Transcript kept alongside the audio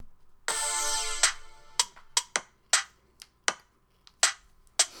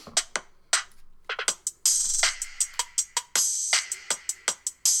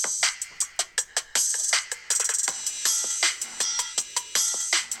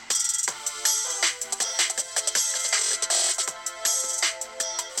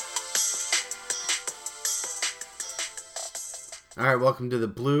All right, welcome to the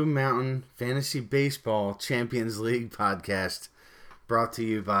Blue Mountain Fantasy Baseball Champions League podcast, brought to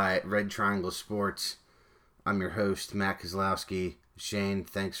you by Red Triangle Sports. I'm your host, Matt Kozlowski. Shane,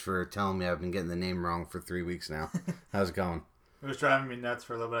 thanks for telling me I've been getting the name wrong for 3 weeks now. How's it going? It was driving me nuts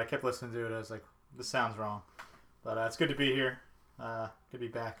for a little bit. I kept listening to it. I was like, this sounds wrong. But it's good to be here. Good to be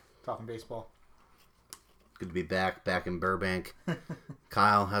back talking baseball. Good to be back in Burbank.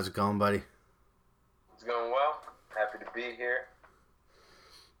 Kyle, how's it going, buddy? It's going well. Happy to be here.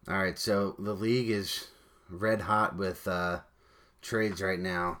 All right, so the league is red hot with trades right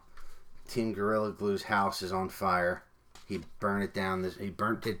now. Team Gorilla Glue's house is on fire. He burnt it down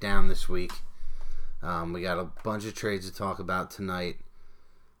this week. We got a bunch of trades to talk about tonight.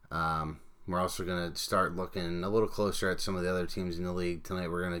 We're also going to start looking a little closer at some of the other teams in the league. Tonight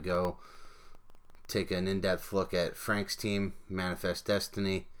we're going to go take an in-depth look at Frank's team, Manifest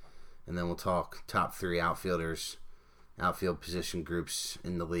Destiny, and then we'll talk top 3 outfield position groups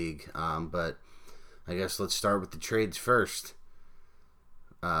in the league. But I guess let's start with the trades first.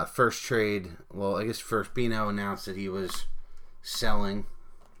 First trade, first Bino announced that he was selling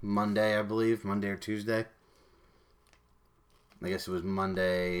Monday, I believe, Monday or Tuesday. I guess it was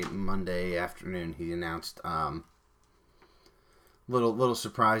Monday afternoon he announced. Little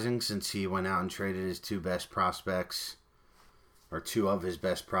surprising since he went out and traded his 2 best prospects, or 2 of his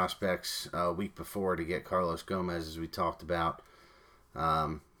best prospects a week before to get Carlos Gomez, as we talked about.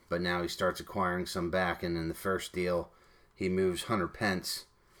 But now he starts acquiring some back, and in the first deal, he moves Hunter Pence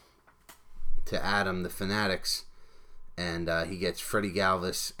to Adam, the Fanatics, and he gets Freddie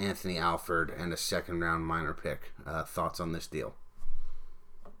Galvis, Anthony Alford, and a second-round minor pick. Thoughts on this deal?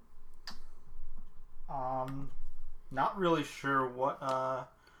 Not really sure what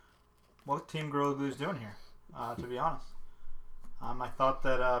Team Gorilla Glue is doing here, to be honest. I thought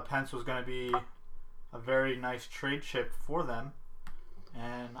that Pence was going to be a very nice trade chip for them,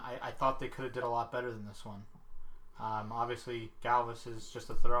 and I thought they could have did a lot better than this one. Obviously, Galvis is just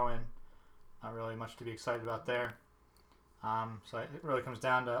a throw-in. Not really much to be excited about there. So it really comes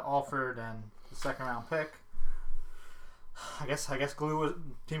down to Alford and the second-round pick. I guess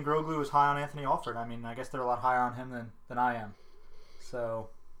Team Gorilla Glue was high on Anthony Alford. I mean, I guess they're a lot higher on him than I am. So,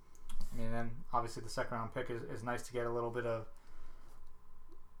 I mean, then obviously the second-round pick is nice to get a little bit of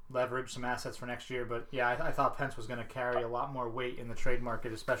leverage, some assets for next year. But yeah, I thought Pence was going to carry a lot more weight in the trade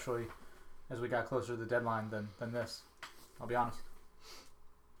market, especially as we got closer to the deadline than this. I'll be honest.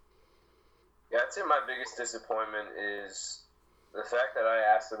 Yeah, I'd say my biggest disappointment is the fact that I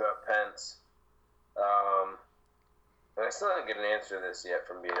asked about Pence. And I still didn't get an answer to this yet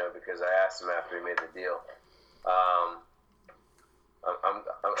from Bino because I asked him after he made the deal. I'll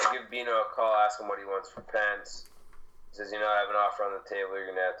give Bino a call, ask him what he wants for Pence. He says, I have an offer on the table.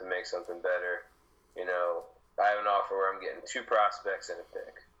 You're going to have to make something better. I have an offer where I'm getting 2 prospects and a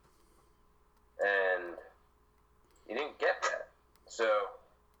pick. And he didn't get that. So,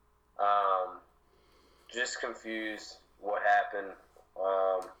 just confused what happened.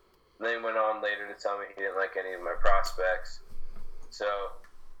 Then he went on later to tell me he didn't like any of my prospects. So,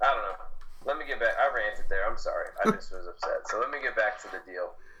 I don't know. Let me get back. I ranted there. I'm sorry. I just was upset. So, let me get back to the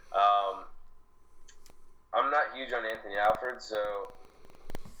deal. I'm not huge on Anthony Alford, so,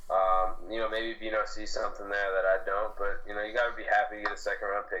 maybe Bino sees something there that I don't. But, you got to be happy to get a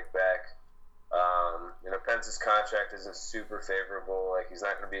second-round pick back. Pence's contract isn't super favorable. Like, he's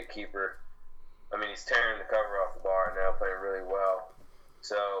not going to be a keeper. I mean, he's tearing the cover off the bar now, playing really well.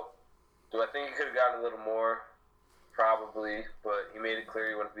 So, do I think he could have gotten a little more? Probably, but he made it clear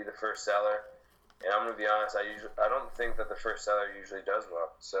he wanted to be the first seller. And I'm going to be honest, I don't think that the first seller usually does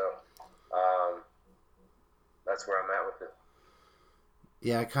well. So, that's where I'm at with it.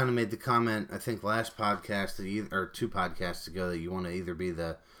 Yeah, I kind of made the comment, I think last podcast, or 2 podcasts ago, that you want to either be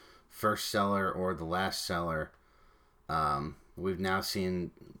the first seller or the last seller. We've now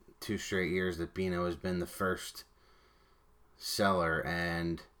seen 2 straight years that Bino has been the first seller,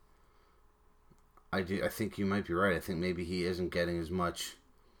 and I think you might be right. I think maybe he isn't getting as much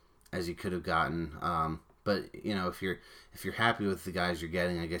as he could have gotten. But if you're happy with the guys you're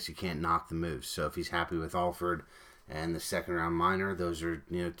getting, I guess you can't knock the moves. So if he's happy with Alford and the second round minor, those are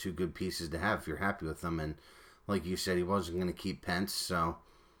 2 good pieces to have if you're happy with them. And like you said, he wasn't going to keep Pence, so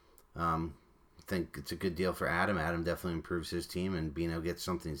I think it's a good deal for Adam. Adam definitely improves his team, and Bino gets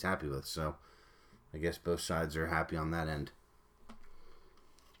something he's happy with. So I guess both sides are happy on that end.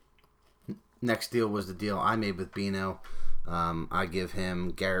 Next deal was the deal I made with Bino. I give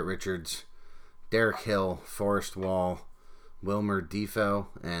him Garrett Richards, Derek Hill, Forrest Wall, Wilmer Defoe,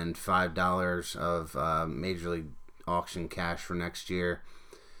 and $5 of Major League auction cash for next year.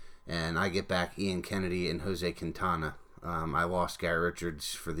 And I get back Ian Kennedy and Jose Quintana. I lost Garrett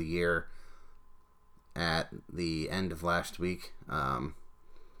Richards for the year at the end of last week.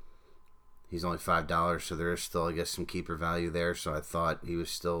 He's only $5, so there is still, I guess, some keeper value there. So I thought he was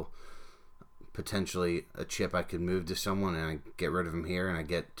still potentially a chip I could move to someone and I get rid of him here, and I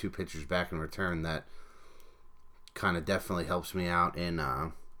get 2 pitchers back in return. That kind of definitely helps me out in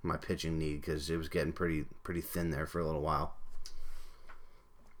my pitching need, because it was getting pretty thin there for a little while.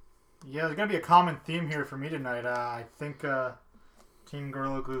 Yeah, there's going to be a common theme here for me tonight. I think Team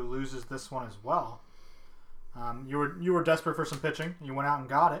Gorilla Glue loses this one as well. You were desperate for some pitching. You went out and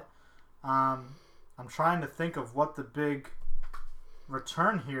got it. I'm trying to think of what the big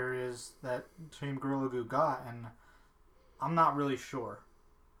return here is that Team Gorilla Glue got, and I'm not really sure.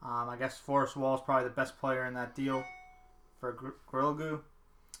 I guess Forrest Wall is probably the best player in that deal for Gorilla Glue.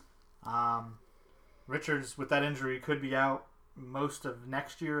 Richards, with that injury, could be out most of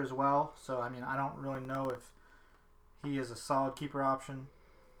next year as well. So, I mean, I don't really know if he is a solid keeper option.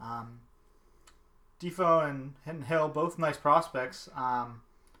 Defoe and Hill, both nice prospects.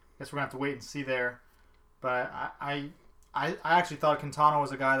 Guess we're going to have to wait and see there. But I actually thought Quintana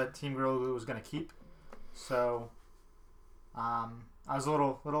was a guy that Team Gorilla Glue was going to keep. So, I was a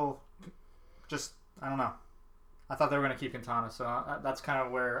little just, I don't know. I thought they were going to keep Quintana, so that's kind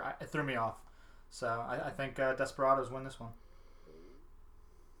of where it threw me off. So I think Desperados win this one.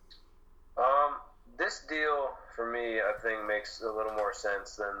 This deal for me, I think, makes a little more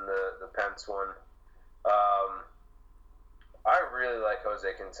sense than the Pence one. I really like Jose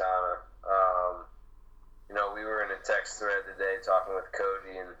Quintana. We were in a text thread today talking with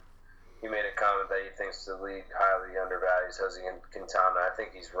Cody, and he made a comment that he thinks the league highly undervalues Jose Quintana. I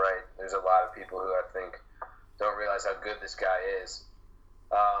think he's right. There's a lot of people who I think don't realize how good this guy is.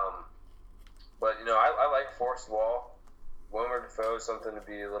 But I like Forrest Wall. Wilmer Defoe is something to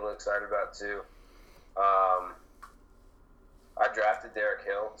be a little excited about too. I drafted Derek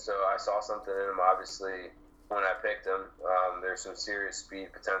Hill, so I saw something in him, obviously, when I picked him. There's some serious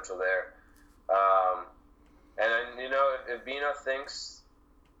speed potential there. And then, if Bino thinks,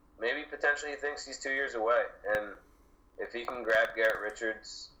 maybe potentially he thinks he's 2 years away. And if he can grab Garrett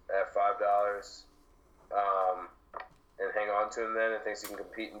Richards at $5 and hang on to him then and thinks he can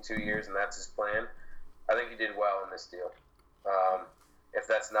compete in 2 years and that's his plan, I think he did well in this deal. If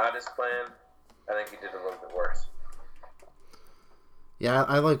that's not his plan, I think he did a little bit worse. Yeah,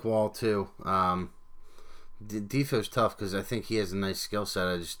 I like Wall too. Defoe's tough because I think he has a nice skill set.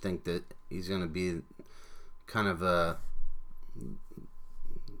 I just think that he's going to be kind of a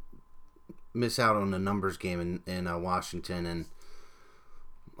miss out on the numbers game in Washington, and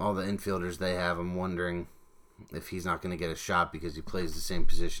all the infielders they have. I'm wondering if he's not going to get a shot because he plays the same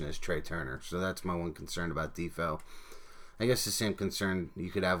position as Trey Turner. So that's my one concern about Defoe. I guess the same concern you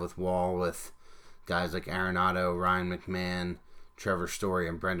could have with Wall with guys like Arenado, Ryan McMahon, Trevor Story,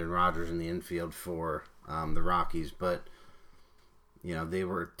 and Brendan Rodgers in the infield for the Rockies. But, they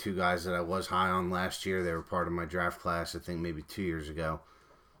were 2 guys that I was high on last year. They were part of my draft class, I think maybe 2 years ago.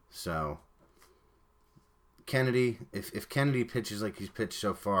 So, Kennedy, if Kennedy pitches like he's pitched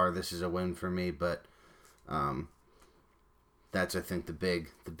so far, this is a win for me. But that's, I think, the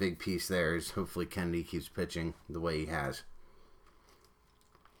big piece there is hopefully Kennedy keeps pitching the way he has.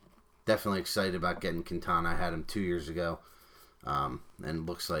 Definitely excited about getting Quintana. I had him 2 years ago, and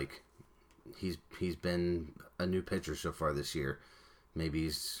looks like he's been a new pitcher so far this year. Maybe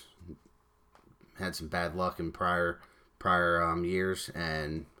he's had some bad luck in prior years,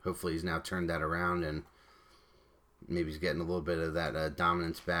 and hopefully he's now turned that around, and maybe he's getting a little bit of that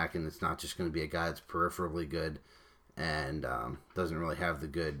dominance back, and it's not just going to be a guy that's peripherally good and doesn't really have the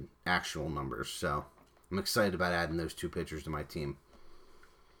good actual numbers. So I'm excited about adding those 2 pitchers to my team.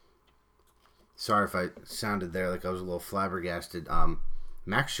 Sorry if I sounded there like I was a little flabbergasted.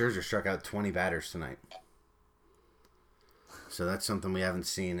 Max Scherzer struck out 20 batters tonight. So that's something we haven't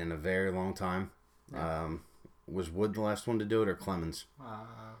seen in a very long time. Yeah. Was Wood the last one to do it, or Clemens?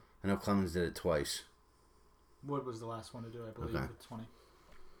 I know Clemens did it twice. Wood was the last one to do it, I believe, okay. With 20.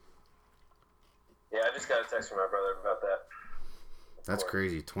 Yeah, I just got a text from my brother about that. That's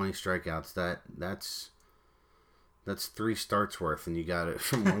crazy. 20 strikeouts. That's 3 starts worth, and you got it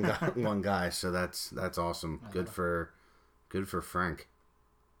from one guy. So that's awesome. Good for Frank.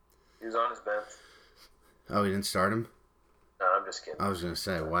 He was on his bench. Oh, he didn't start him? No, I'm just kidding. I was gonna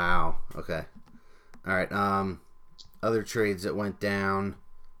say, wow. Okay. All right. Other trades that went down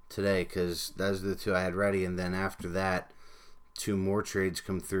today, because those are the 2 I had ready, and then after that, 2 more trades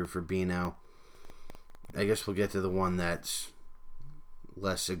come through for Bino. I guess we'll get to the one that's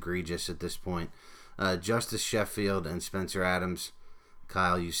less egregious at this point. Justice Sheffield and Spencer Adams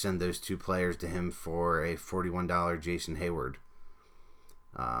Kyle, you send those 2 players to him for a $41 Jason Hayward.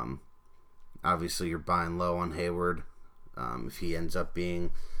 Obviously, you're buying low on Hayward. If he ends up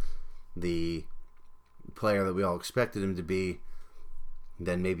being the player that we all expected him to be,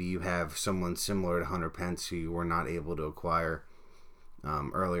 then maybe you have someone similar to Hunter Pence who you were not able to acquire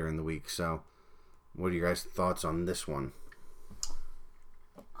earlier in the week. So, what are your guys' thoughts on this one?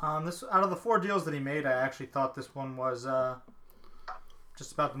 This out of the 4 deals that he made, I actually thought this one was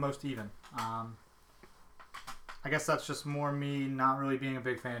just about the most even. I guess that's just more me not really being a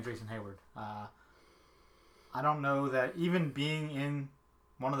big fan of Jason Hayward. I don't know that even being in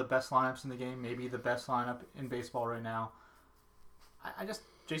one of the best lineups in the game, maybe the best lineup in baseball right now,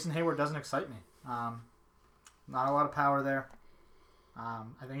 Jason Hayward doesn't excite me. Not a lot of power there. I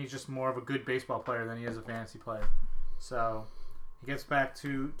think he's just more of a good baseball player than he is a fantasy player. So he gets back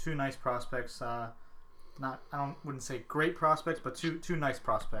to 2 nice prospects. Wouldn't say great prospects, but two nice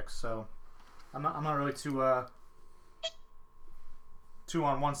prospects. So I'm not really too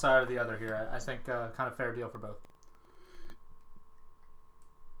on one side or the other here. I think kind of fair deal for both.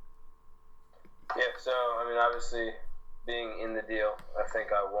 Yeah. So I mean, obviously, being in the deal, I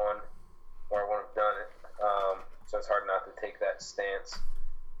think I won, or I wouldn't have done it. So it's hard not to take that stance.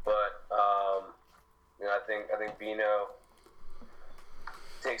 But I think Bino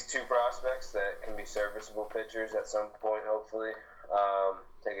takes 2 prospects that can be serviceable pitchers at some point, hopefully.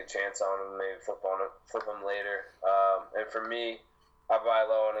 Take a chance on them, maybe flip them later. And for me, I buy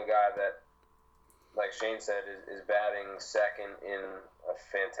low on a guy that, like Shane said, is batting second in a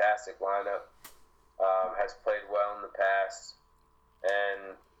fantastic lineup. Has played well in the past,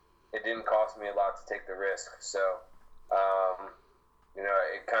 and it didn't cost me a lot to take the risk. So,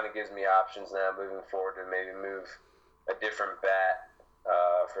 it kind of gives me options now moving forward to maybe move a different bat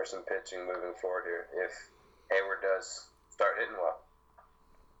for some pitching moving forward here if Hayward does start hitting well.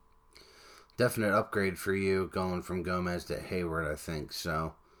 Definite upgrade for you going from Gomez to Hayward, I think.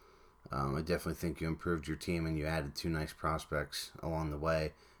 So, I definitely think you improved your team and you added 2 nice prospects along the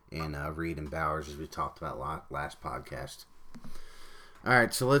way in Reed and Bowers, as we talked about last podcast. All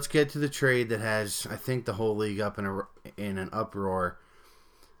right, so let's get to the trade that has, I think, the whole league up in an uproar.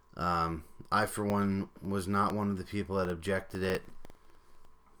 I, for one, was not one of the people that objected it,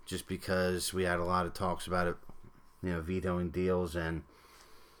 just because we had a lot of talks about it, vetoing deals, and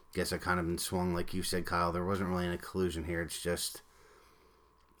I guess I kind of been swung, like you said, Kyle. There wasn't really any collusion here. It's just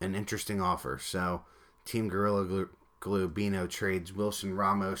an interesting offer. So, Team Gorilla Glue Bino trades Wilson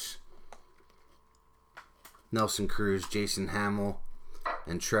Ramos, Nelson Cruz, Jason Hamill,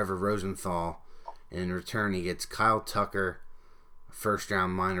 and Trevor Rosenthal. And in return, he gets Kyle Tucker, a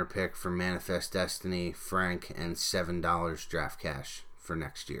first-round minor pick for Manifest Destiny, Frank, and $7 draft cash for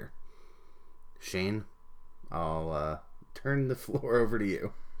next year. Shane, I'll turn the floor over to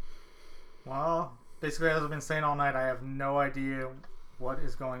you. Well, basically, as I've been saying all night, I have no idea what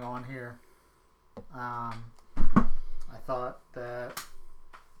is going on here. I thought that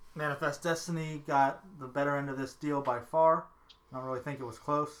Manifest Destiny got the better end of this deal by far. I don't really think it was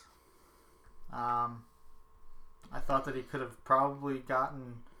close. I thought that he could have probably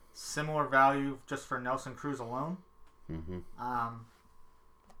gotten similar value just for Nelson Cruz alone. Mm-hmm.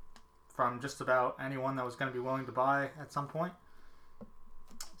 From just about anyone that was going to be willing to buy at some point.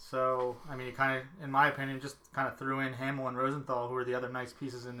 So, I mean, he kind of, in my opinion, just kind of threw in Hamill and Rosenthal, who are the other nice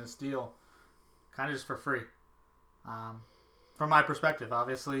pieces in this deal, kind of just for free. From my perspective,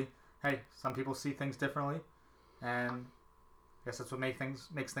 obviously, hey, some people see things differently, and I guess that's what makes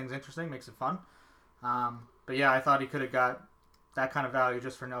things interesting, makes it fun. But yeah, I thought he could have got that kind of value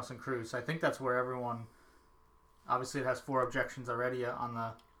just for Nelson Cruz. So I think that's where everyone, obviously, it has 4 objections already on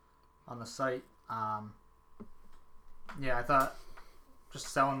the site. Yeah, I thought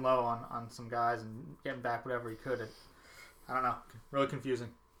just selling low on some guys and getting back whatever he could. I don't know, really confusing.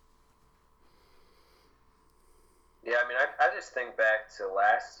 Yeah, I mean, I just think back to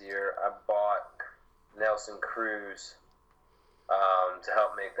last year. I bought Nelson Cruz to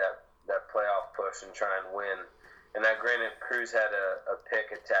help make that playoff push and try and win. And now, granted, Cruz had a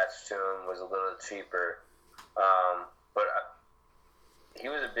pick attached to him, was a little cheaper. But he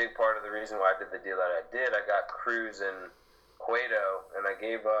was a big part of the reason why I did the deal that I did. I got Cruz and Cueto, and I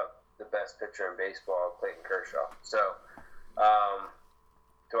gave up the best pitcher in baseball, Clayton Kershaw. So,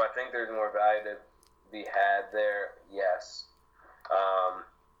 do I think there's more value to be had there? Yes.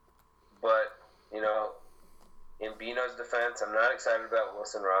 But, in Bino's defense, I'm not excited about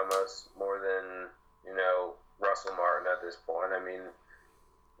Wilson Ramos more than, Russell Martin at this point. I mean,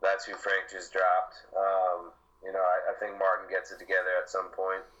 that's who Frank just dropped. I think Martin gets it together at some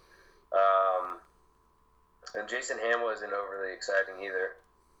point. And Jason Hamill isn't overly exciting either.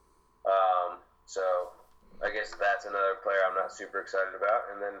 So I guess that's another player I'm not super excited about.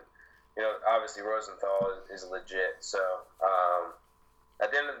 And then, obviously Rosenthal is legit. So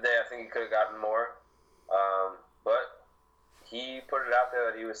at the end of the day, I think he could have gotten more. But he put it out there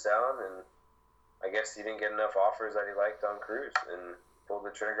that he was selling, and I guess he didn't get enough offers that he liked on Cruz and pulled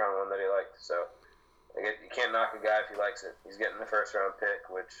the trigger on one that he liked. So you can't knock a guy if he likes it. He's getting the first-round pick,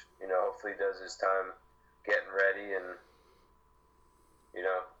 which, hopefully does his time getting ready and,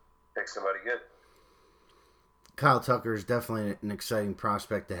 pick somebody good. Kyle Tucker is definitely an exciting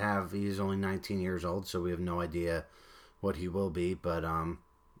prospect to have. He is only 19 years old, so we have no idea what he will be. But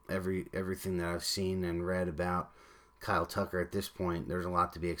everything that I've seen and read about Kyle Tucker at this point, there's a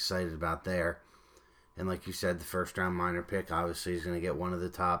lot to be excited about there. And like you said, the first-round minor pick, obviously, is going to get one of the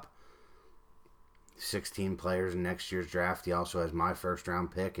top 16 players in next year's draft. He also has my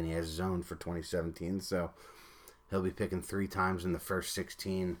first-round pick, and he has his own for 2017. So he'll be picking 3 times in the first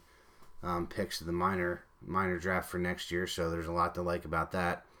 16 picks of the minor draft for next year, so there's a lot to like about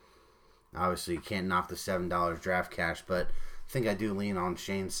that. Obviously, you can't knock the $7 draft cash, but I think I do lean on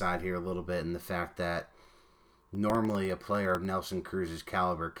Shane's side here a little bit in the fact that normally a player of Nelson Cruz's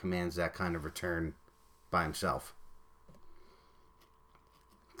caliber commands that kind of return by himself.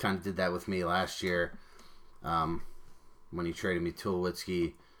 Kind of did that with me last year when he traded me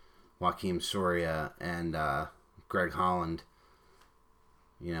Tulowitzki, Joakim Soria, and Greg Holland.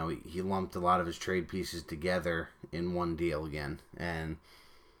 He lumped a lot of his trade pieces together in one deal again. And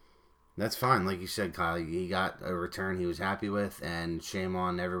that's fine. Like you said, Kyle, he got a return he was happy with, and shame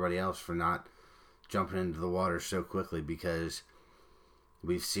on everybody else for not jumping into the water so quickly, because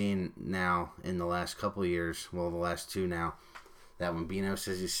we've seen now in the last couple of years, well, the last 2 now, that when Bino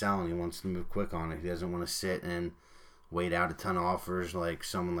says he's selling, he wants to move quick on it. He doesn't want to sit and wait out a ton of offers like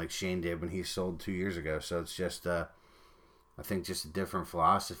someone like Shane did when he sold 2 years ago. So it's just I think just a different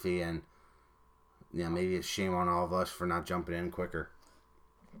philosophy, and maybe it's shame on all of us for not jumping in quicker.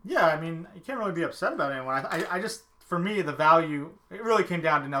 Yeah, I mean, you can't really be upset about anyone. I just, for me, the value, it really came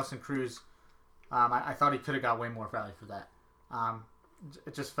down to Nelson Cruz. I thought he could have got way more value for that.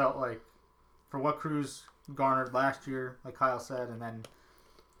 It just felt like, for what Cruz garnered last year, like Kyle said, and then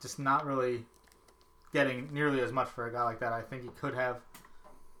just not really getting nearly as much for a guy like that. I think he could have,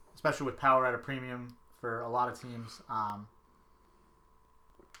 especially with power at a premium for a lot of teams.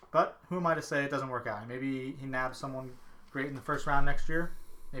 But who am I to say it doesn't work out? Maybe he nabs someone great in the first round next year.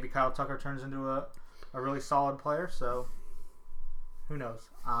 Maybe Kyle Tucker turns into a really solid player. So who knows?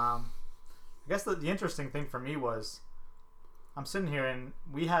 I guess the interesting thing for me was, I'm sitting here and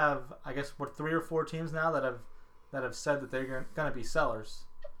we have, I guess, 3 or 4 teams now that have said that they're going to be sellers.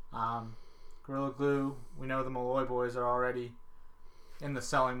 Gorilla Glue, we know the Malloy boys are already in the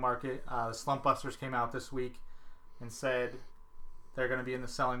selling market. The Slump Busters came out this week and said they're going to be in the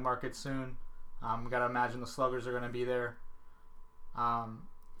selling market soon. We got to imagine the Sluggers are going to be there.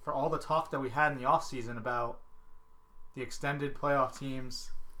 For all the talk that we had in the offseason about the extended playoff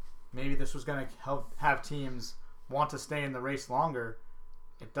teams, maybe this was going to help have teams want to stay in the race longer.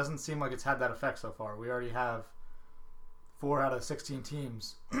 It doesn't seem like it's had that effect so far. We already have 4 out of 16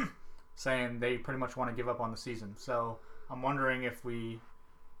 teams saying they pretty much want to give up on the season. So I'm wondering if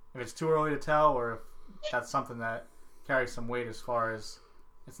it's too early to tell, or if that's something that carries some weight as far as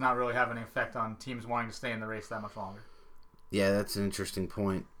it's not really having an effect on teams wanting to stay in the race that much longer. Yeah, that's an interesting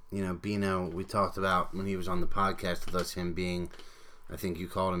point. Bino, we talked about when he was on the podcast with us, him being, I think you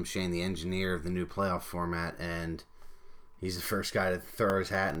called him, Shane, the engineer of the new playoff format, and he's the first guy to throw his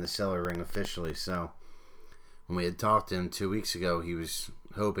hat in the cellar ring officially. So when we had talked to him 2 weeks ago, he was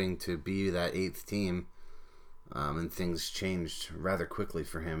hoping to be that 8th team, and things changed rather quickly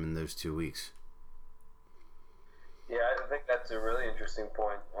for him in those 2 weeks. Yeah, I think that's a really interesting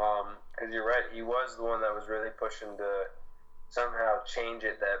point, because you're right, he was the one that was really pushing to somehow change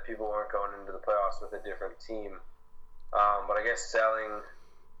it, that people weren't going into the playoffs with a different team. But I guess selling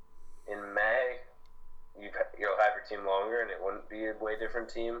in May, you'll have your team longer, and it wouldn't be a way different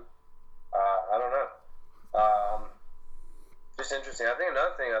team. I don't know. Just interesting. I think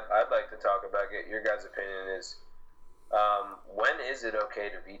another thing I'd like to talk about, get your guys' opinion, is when is it okay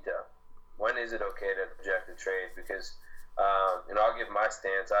to veto? When is it okay to reject a trade? Because I'll give my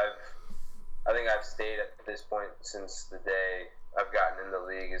stance. I think I've stayed at this point since the day I've gotten in the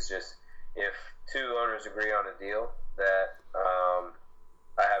league. Is just, if 2 owners agree on a deal, that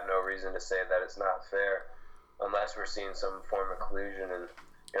I have no reason to say that it's not fair, unless we're seeing some form of collusion. And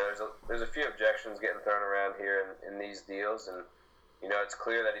there's a few objections getting thrown around here in these deals, and it's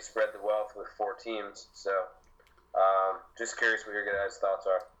clear that he spread the wealth with 4 teams. So just curious what your guys' thoughts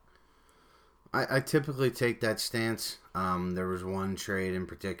are. I typically take that stance. There was one trade in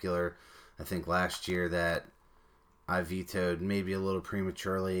particular, I think last year, that I vetoed maybe a little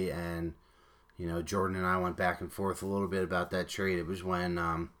prematurely, and Jordan and I went back and forth a little bit about that trade. It was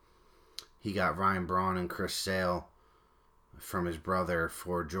when he got Ryan Braun and Chris Sale from his brother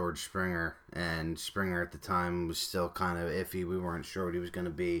for George Springer, and Springer at the time was still kind of iffy. We weren't sure what he was going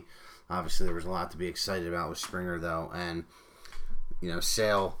to be. Obviously, there was a lot to be excited about with Springer, though, and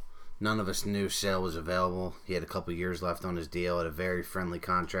Sale, none of us knew Sale was available. He had a couple years left on his deal at a very friendly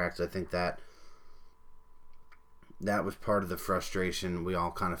contract. I think that was part of the frustration. We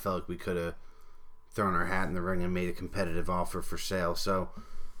all kind of felt like we could have thrown our hat in the ring and made a competitive offer for Sale. So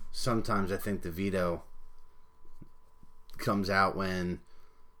sometimes I think the veto comes out when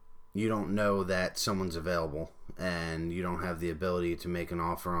you don't know that someone's available and you don't have the ability to make an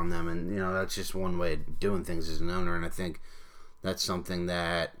offer on them, and that's just one way of doing things as an owner. And I think that's something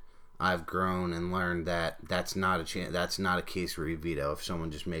that I've grown and learned, that that's not a case where you veto if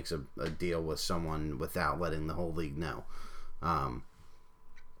someone just makes a deal with someone without letting the whole league know.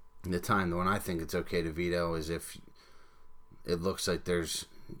 The time when I think it's okay to veto is if it looks like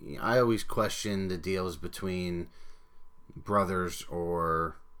I always question the deals between brothers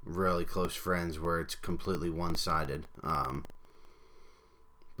or really close friends where it's completely one-sided.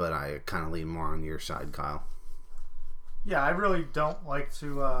 But I kind of lean more on your side, Kyle. Yeah, I really don't like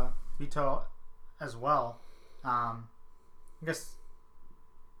to veto as well. I guess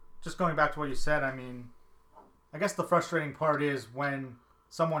just going back to what you said, I guess the frustrating part is when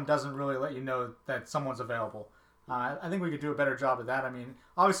someone doesn't really let you know that someone's available. I think we could do a better job of that.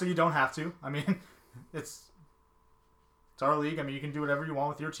 Obviously you don't have to. It's our league. You can do whatever you want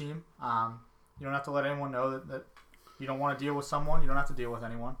with your team. You don't have to let anyone know that you don't want to deal with someone. You don't have to deal with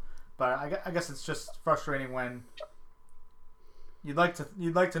anyone. But I guess it's just frustrating when you'd like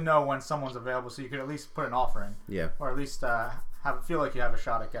to know when someone's available, so you could at least put an offer in. Yeah. Or at least feel like you have a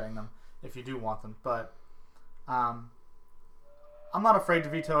shot at getting them if you do want them. But I'm not afraid to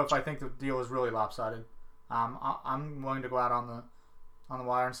veto if I think the deal is really lopsided. I'm willing to go out on the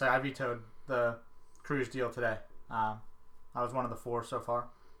wire and say I vetoed the Cruz deal today. I was one of the 4 so far.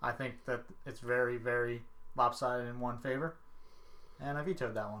 I think that it's very, very lopsided in one favor, and I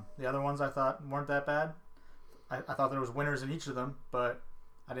vetoed that one. The other ones I thought weren't that bad. I thought there was winners in each of them, but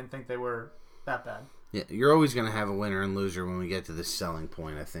I didn't think they were that bad. Yeah, you're always going to have a winner and loser when we get to this selling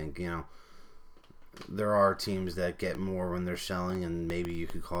point, I think. There are teams that get more when they're selling, and maybe you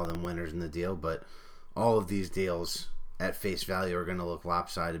could call them winners in the deal, but all of these deals at face value are going to look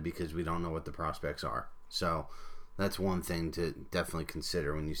lopsided because we don't know what the prospects are. So that's one thing to definitely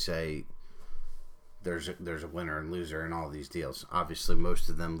consider when you say there's a winner and loser in all these deals. Obviously, most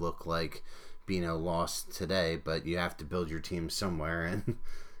of them look like Bino lost today, but you have to build your team somewhere. And,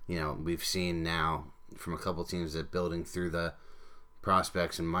 we've seen now from a couple teams that building through the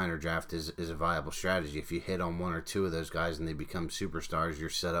prospects and minor draft is a viable strategy. If you hit on 1 or 2 of those guys and they become superstars, you're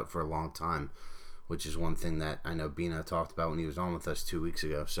set up for a long time, which is one thing that I know Bino talked about when he was on with us 2 weeks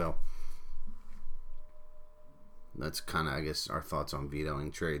ago. So that's kind of, I guess, our thoughts on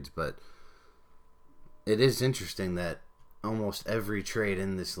vetoing trades. But it is interesting that almost every trade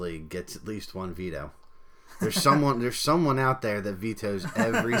in this league gets at least one veto. There's someone out there that vetoes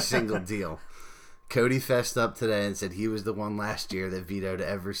every single deal. Cody fessed up today and said he was the one last year that vetoed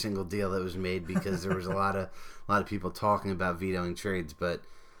every single deal that was made because there was a lot of people talking about vetoing trades. But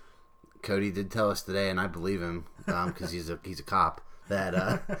Cody did tell us today, and I believe him because he's a cop,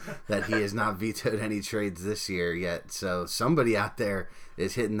 that he has not vetoed any trades this year yet. So somebody out there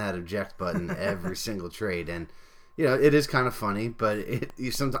is hitting that eject button every single trade, and it is kind of funny. But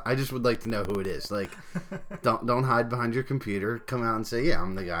I just would like to know who it is. Like, don't hide behind your computer. Come out and say, yeah,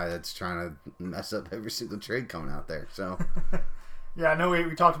 I'm the guy that's trying to mess up every single trade coming out there. So. Yeah, I know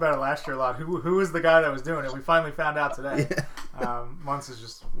we talked about it last year a lot. Who was the guy that was doing it? We finally found out today. Yeah. Muntz is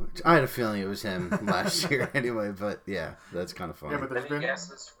just... I had a feeling it was him last year anyway, but yeah, that's kind of funny. Yeah, but any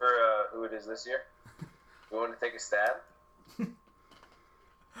guesses for who it is this year? You want to take a stab?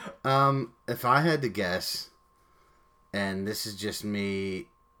 If I had to guess, and this is just me,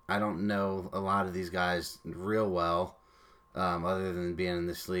 I don't know a lot of these guys real well, other than being in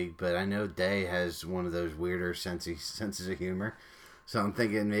this league, but I know Day has one of those weirder senses of humor. So I'm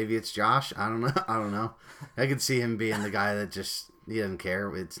thinking maybe it's Josh. I don't know. I could see him being the guy that just, he doesn't care.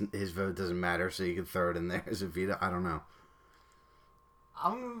 His vote doesn't matter, so you could throw it in there as a veto. I don't know.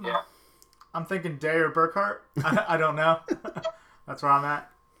 I'm thinking Day or Burkhart. I don't know. That's where I'm at.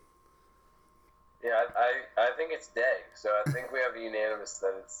 Yeah, I think it's Day. So I think we have a unanimous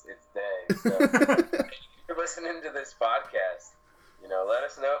that it's Day. So if you're listening to this podcast, let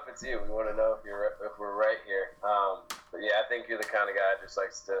us know if it's you. We want to know if we're right here. But yeah, I think you're the kind of guy that just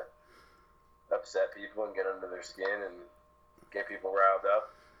likes to upset people and get under their skin and get people riled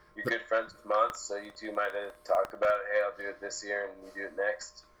up. You're good friends with Muntz, so you two might have talked about it. Hey, I'll do it this year, and you do it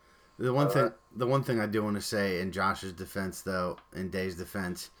next. The one thing I do want to say in Josh's defense, though, in Dave's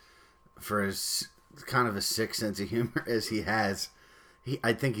defense, for as kind of a sick sense of humor as he has,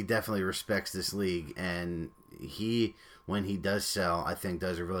 I think he definitely respects this league, and when he does sell, I think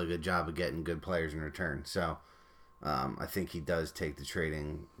does a really good job of getting good players in return. So I think he does take the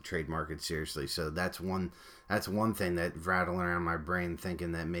trade market seriously. So that's one thing that rattling around my brain,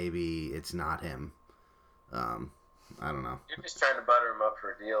 thinking that maybe it's not him. I don't know. You're just trying to butter him up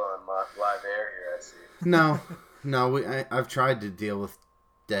for a deal on live air here, I see. No. I've tried to deal with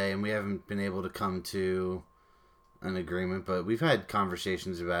Day, and we haven't been able to come to an agreement, but we've had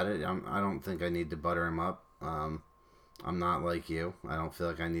conversations about it. I don't think I need to butter him up. I'm not like you. I don't feel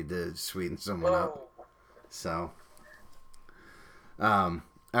like I need to sweeten someone up. So, all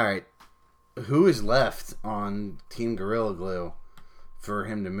right. Who is left on Team Gorilla Glue for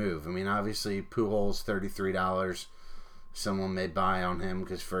him to move? I mean, obviously, Pujols, $33. Someone may buy on him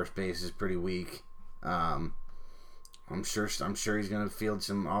because first base is pretty weak. I'm sure he's going to field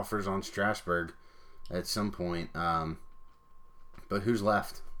some offers on Strasburg at some point. But who's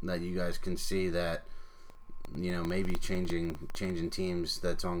left that you guys can see that, you know, maybe changing teams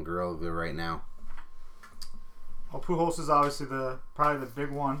that's on Gorilla Glue right now? Well, Pujols is obviously probably the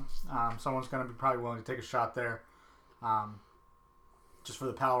big one. Someone's going to be probably willing to take a shot there, just for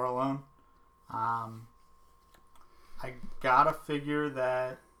the power alone. I gotta figure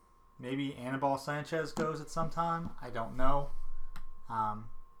that maybe Anibal Sanchez goes at some time. I don't know.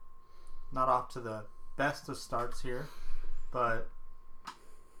 Not off to the best of starts here, but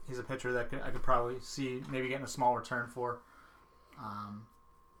he's a pitcher that I could probably see maybe getting a small return for. And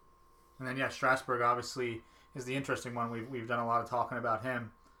then, yeah, Strasburg obviously is the interesting one. We've done a lot of talking about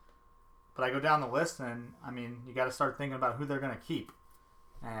him. But I go down the list, and, I mean, you got to start thinking about who they're going to keep.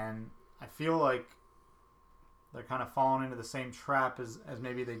 And I feel like they're kind of falling into the same trap as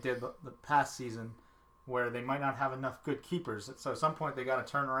maybe they did the past season, where they might not have enough good keepers. So at some point they got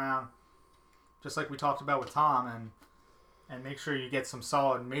to turn around, just like we talked about with Tom, and make sure you get some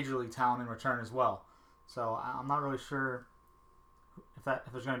solid major league talent in return as well. So I'm not really sure if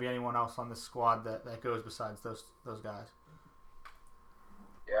there's going to be anyone else on this squad that goes besides those guys.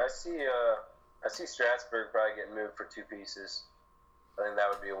 Yeah, I see Strasburg probably getting moved for two pieces. I think that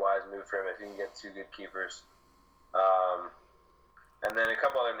would be a wise move for him if he can get two good keepers. And then a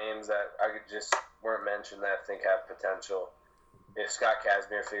couple other names that I could just weren't mentioned that I think have potential. If Scott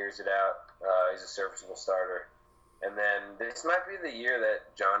Kazmir figures it out, he's a serviceable starter. And then this might be the year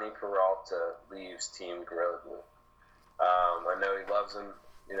that Johnny Peralta leaves Team Gorilla Glue. I know he loves him.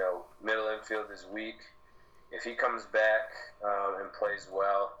 You know, middle infield is weak. If he comes back and plays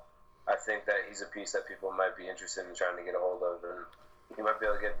well, I think that he's a piece that people might be interested in trying to get a hold of, and he might be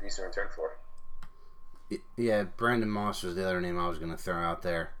able to get a decent return for. Yeah, Brandon Moss was the other name I was going to throw out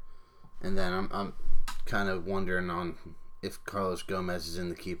there. And then I'm kind of wondering on if Carlos Gomez is in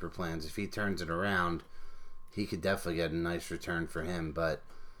the keeper plans. If he turns it around, he could definitely get a nice return for him. But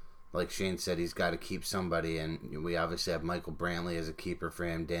like Shane said, he's got to keep somebody. And we obviously have Michael Brantley as a keeper for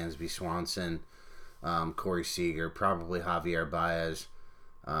him, Dansby Swanson, Corey Seager, probably Javier Baez.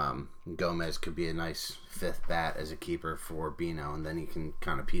 Gomez could be a nice fifth bat as a keeper for Bino, and then he can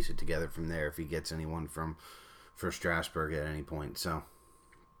kind of piece it together from there if he gets anyone for Strasburg at any point. So,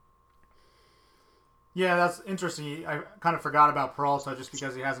 yeah, that's interesting. I kind of forgot about Peralta just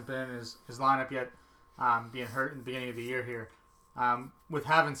because he hasn't been in his lineup yet, being hurt in the beginning of the year here. With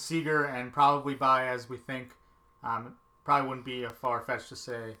having Seager and probably Baez, we think probably wouldn't be a far-fetched to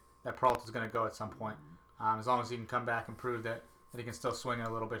say that Peralta's going to go at some point, as long as he can come back and prove that he can still swing it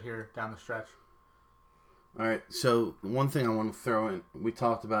a little bit here down the stretch. All right, so one thing I want to throw in, we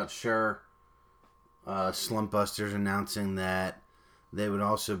talked about Slump Busters announcing that they would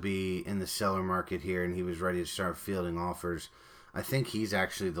also be in the seller market here, and he was ready to start fielding offers. I think he's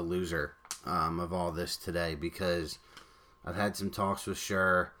actually the loser of all this today, because I've had some talks with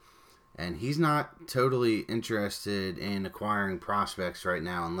Scher, and he's not totally interested in acquiring prospects right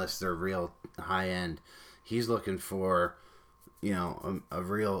now unless they're real high end. He's looking for, you know, a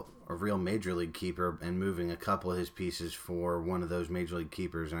real major league keeper and moving a couple of his pieces for one of those major league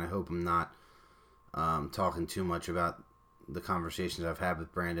keepers. And I hope I'm not talking too much about the conversations I've had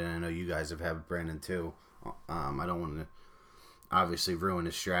with Brandon. I know you guys have had with Brandon too. I don't want to obviously ruin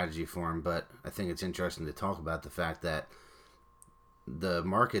his strategy for him, but I think it's interesting to talk about the fact that the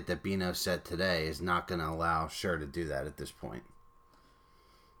market that Bino set today is not going to allow Scher to do that at this point.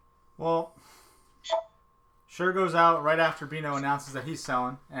 Well, Scher goes out right after Bino announces that he's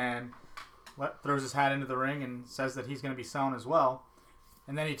selling and throws his hat into the ring and says that he's going to be selling as well.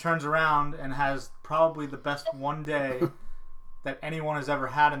 And then he turns around and has probably the best one day that anyone has ever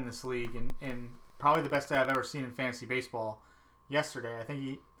had in this league, and probably the best day I've ever seen in fantasy baseball. Yesterday, I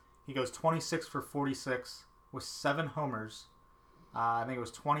think he goes 26 for 46 with 7 homers. I think it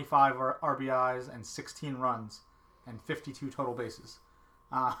was 25 RBIs and 16 runs and 52 total bases.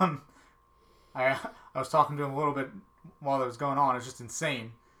 I was talking to him a little bit while it was going on. It's just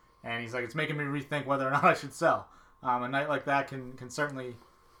insane. And he's like, it's making me rethink whether or not I should sell. A night like that can certainly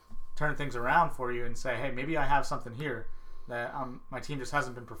turn things around for you and say, hey, maybe I have something here that my team just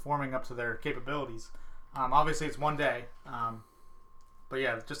hasn't been performing up to their capabilities. Obviously, it's one day. But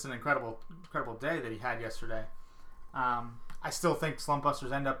yeah, just an incredible day that he had yesterday. I still think Slump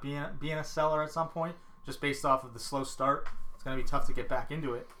Busters end up being a seller at some point, just based off of the slow start. It's going to be tough to get back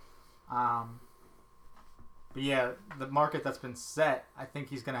into it. But yeah, the market that's been set, I think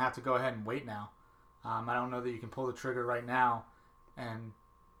he's going to have to go ahead and wait now. I don't know that you can pull the trigger right now and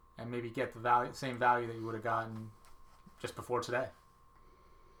maybe get the same value that you would have gotten just before today.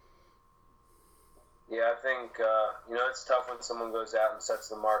 Yeah, I think it's tough when someone goes out and sets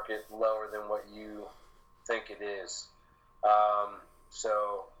the market lower than what you think it is.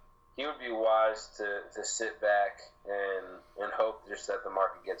 So he would be wise to sit back and hope just that the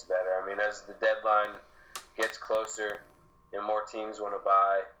market gets better. I mean, as the deadline gets closer and more teams want to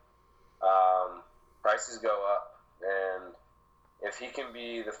buy, prices go up. And if he can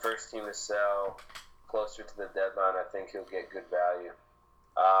be the first team to sell closer to the deadline, I think he'll get good value.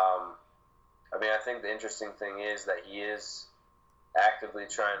 I think the interesting thing is that he is actively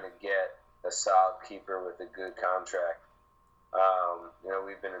trying to get a solid keeper with a good contract.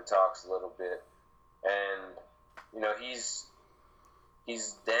 We've been in talks a little bit, and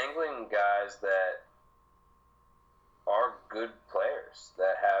he's dangling guys that are good players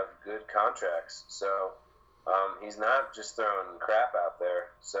that have good contracts. So he's not just throwing crap out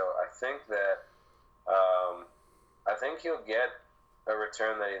there. So I think that he'll get a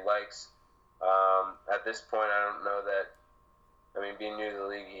return that he likes. At this point, I don't know that. Being new to the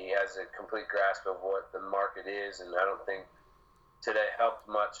league, he has a complete grasp of what the market is, and I don't think today helped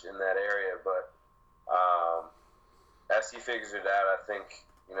much in that area. But as he figures it out, I think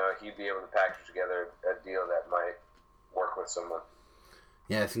he'd be able to package together a deal that might work with someone.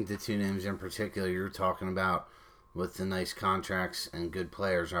 Yeah, I think the two names in particular you're talking about with the nice contracts and good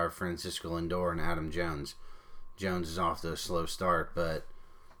players are Francisco Lindor and Adam Jones. Jones is off to a slow start, but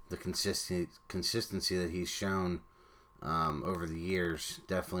the consistency that he's shown over the years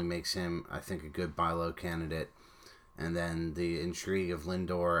definitely makes him, I think, a good buy low candidate. And then the intrigue of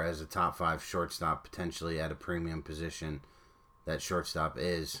Lindor as a top 5 shortstop, potentially at a premium position that shortstop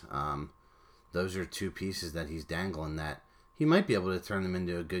is. Those are two pieces that he's dangling that he might be able to turn them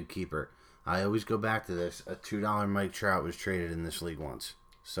into a good keeper. I always go back to this. A $2 Mike Trout was traded in this league once.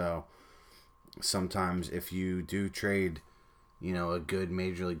 So sometimes if you do trade, a good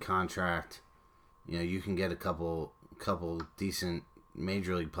major league contract, you can get a couple decent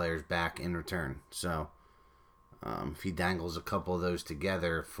major league players back in return. So if he dangles a couple of those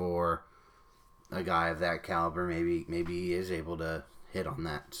together for a guy of that caliber, maybe he is able to hit on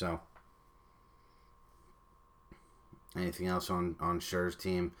that. So anything else on Scher's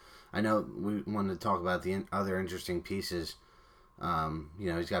team? I know we wanted to talk about the other interesting pieces.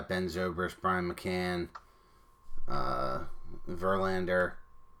 He's got Ben Zobrist, Brian McCann, Verlander.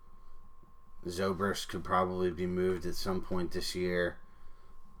 Zobrist could probably be moved at some point this year.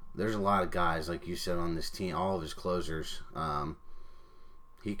 There's a lot of guys, like you said, on this team. All of his closers.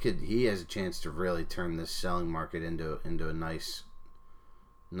 He has a chance to really turn this selling market into a nice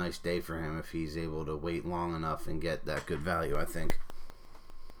day for him if he's able to wait long enough and get that good value, I think.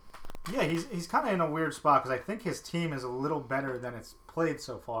 Yeah, he's kind of in a weird spot because I think his team is a little better than it's played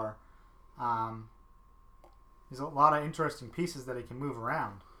so far. There's a lot of interesting pieces that he can move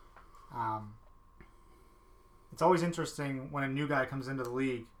around. It's always interesting when a new guy comes into the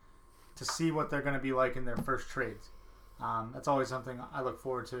league to see what they're going to be like in their first trades. That's always something I look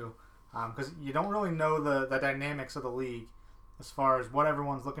forward to because you don't really know the dynamics of the league as far as what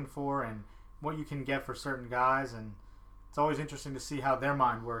everyone's looking for and what you can get for certain guys, and it's always interesting to see how their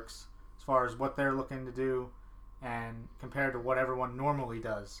mind works as far as what they're looking to do and compared to what everyone normally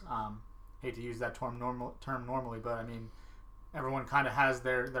does. Hate to use that term normally, but everyone kind of has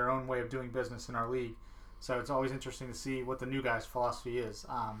their own way of doing business in our league, so it's always interesting to see what the new guy's philosophy is.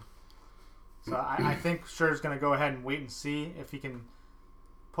 So I think Scher's going to go ahead and wait and see if he can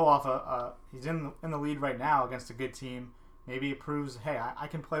pull off he's in the lead right now against a good team maybe it proves, hey, I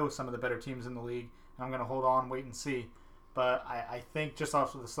can play with some of the better teams in the league, and I'm going to hold on, wait and see. But I think just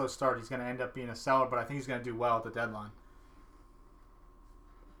off of the slow start, he's going to end up being a seller, but I think he's going to do well at the deadline.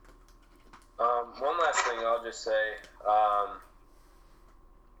 One last thing I'll just say,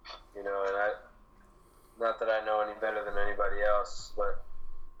 and not that I know any better than anybody else, but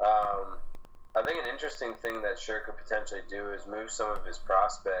I think an interesting thing that Scher could potentially do is move some of his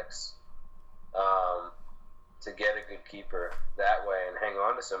prospects to get a good keeper that way and hang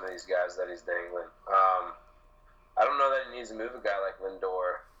on to some of these guys that he's dangling. I don't know that he needs to move a guy like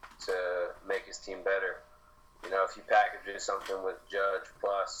Lindor to make his team better. If he packages something with Judge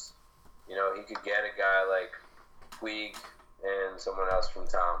plus, he could get a guy like Puig and someone else from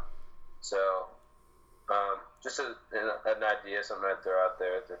Tom. So, just an idea, something I'd throw out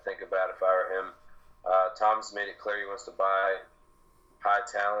there to think about if I were him. Tom's made it clear he wants to buy high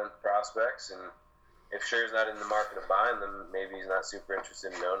talent prospects, and if Scher's not in the market of buying them, maybe he's not super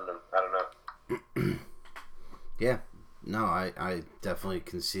interested in owning them. I don't know. Yeah, no, I definitely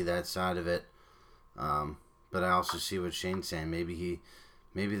can see that side of it. But I also see what Shane's saying. Maybe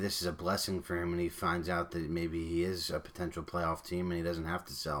this is a blessing for him, and he finds out that maybe he is a potential playoff team, and he doesn't have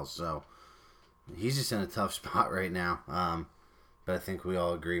to sell. So he's just in a tough spot right now. But I think we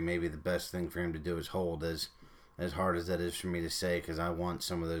all agree maybe the best thing for him to do is hold, as hard as that is for me to say, because I want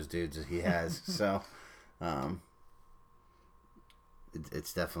some of those dudes that he has. So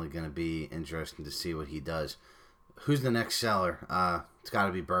it's definitely going to be interesting to see what he does. Who's the next seller? It's got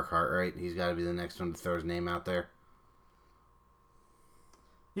to be Burkhart, right? He's got to be the next one to throw his name out there.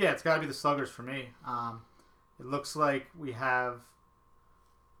 Yeah, it's got to be the Sluggers for me. It looks like we have,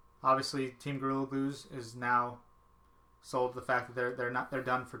 obviously, Team Gorilla Glues is now sold the fact that they're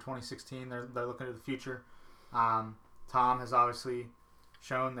done for 2016. They're looking to the future. Tom has obviously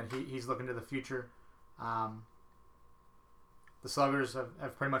shown that he's looking to the future. The Sluggers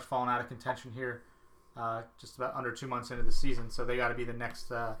have pretty much fallen out of contention here, just about under 2 months into the season. So they got to be the next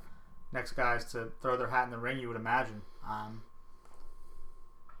guys to throw their hat in the ring, you would imagine.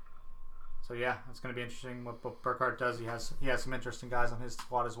 So yeah, it's going to be interesting what Burkhart does. He has some interesting guys on his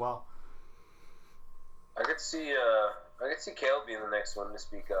squad as well. I could see Caleb being the next one to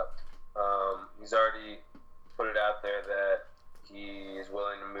speak up. He's already put it out there that he is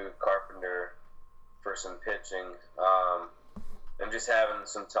willing to move Carpenter for some pitching, and just having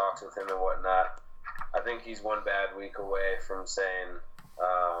some talks with him and whatnot. I think he's one bad week away from saying,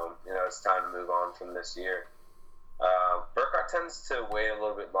 it's time to move on from this year. Burkhart tends to wait a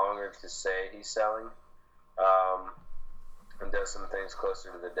little bit longer to say he's selling, and does some things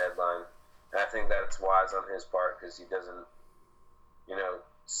closer to the deadline. And I think that's wise on his part because he doesn't,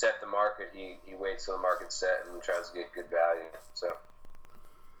 set the market. He waits till the market's set and tries to get good value. So.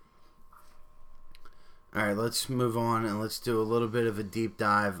 All right, let's move on and let's do a little bit of a deep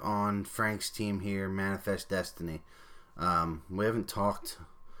dive on Frank's team here, Manifest Destiny. We haven't talked,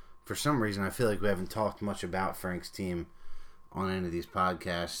 for some reason, I feel like we haven't talked much about Frank's team on any of these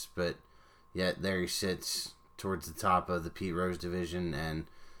podcasts, but yet there he sits towards the top of the Pete Rose division, and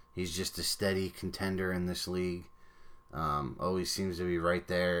he's just a steady contender in this league. Always seems to be right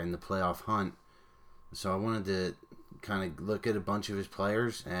there in the playoff hunt. So I wanted to kind of look at a bunch of his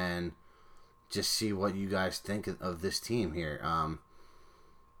players and just see what you guys think of this team here.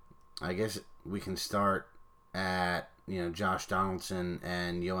 I guess we can start at, Josh Donaldson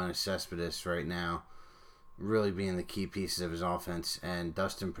and Yoenis Cespedes right now really being the key pieces of his offense, and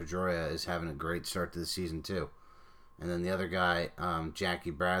Dustin Pedroia is having a great start to the season too. And then the other guy,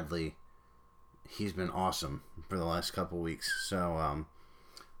 Jackie Bradley, he's been awesome for the last couple weeks. So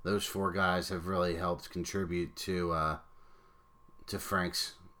those four guys have really helped contribute to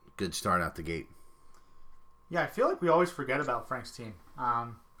Frank's good start out the gate. Yeah, I feel like we always forget about Frank's team. I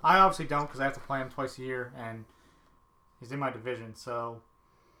obviously don't because I have to play him twice a year, and he's in my division. So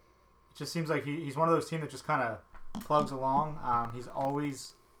it just seems like he's one of those teams that just kind of plugs along. He's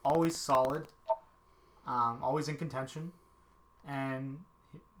always solid, always in contention, and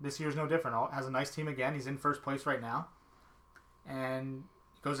this year's no different. Has a nice team again. He's in first place right now, and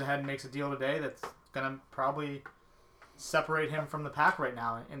he goes ahead and makes a deal today that's going to probably separate him from the pack right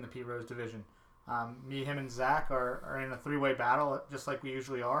now in the Pete Rose division. Me, him, and Zach are in a three-way battle, just like we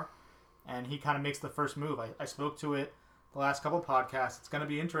usually are, and he kind of makes the first move. I spoke to it the last couple podcasts. It's going to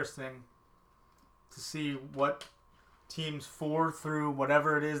be interesting to see what teams 4 through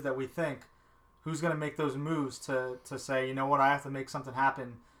whatever it is that we think, who's going to make those moves to say, you know what, I have to make something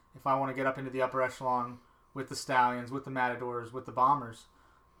happen if I want to get up into the upper echelon with the Stallions, with the Matadors, with the Bombers.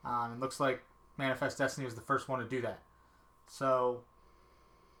 It looks like Manifest Destiny was the first one to do that. So,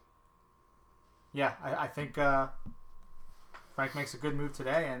 yeah, I think Frank makes a good move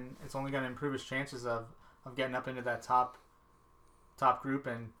today, and it's only going to improve his chances of getting up into that top group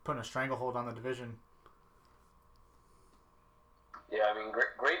and putting a stranglehold on the division. Yeah, I mean,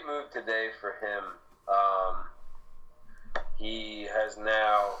 great move today for him. He has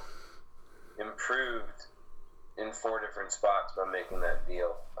now improved in 4 different spots by making that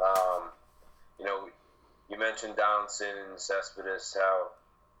deal. You mentioned Donaldson and Cespedes, how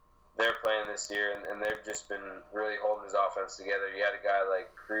they're playing this year, and they've just been really holding his offense together. You had a guy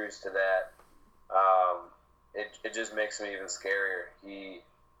like Cruz to that. It just makes him even scarier.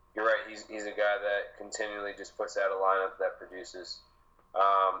 You're right. He's a guy that continually just puts out a lineup that produces.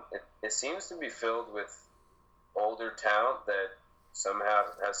 It seems to be filled with older talent that somehow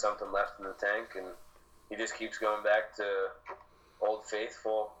has something left in the tank, and he just keeps going back to old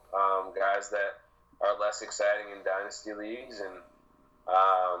faithful guys that are less exciting in dynasty leagues, and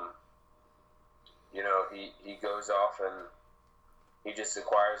he goes off and he just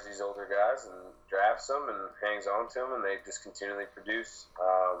acquires these older guys and drafts them and hangs on to them, and they just continually produce.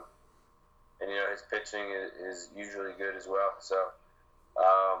 And his pitching is usually good as well. So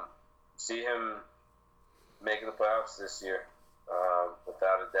see him making the playoffs this year,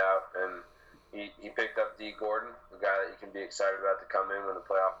 without a doubt. And he picked up D. Gordon, a guy that you can be excited about to come in when the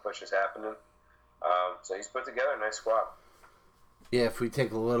playoff push is happening. So he's put together a nice squad. Yeah, if we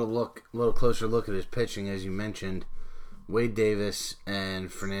take a little closer look at his pitching, as you mentioned, Wade Davis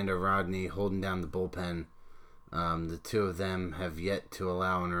and Fernando Rodney holding down the bullpen. The two of them have yet to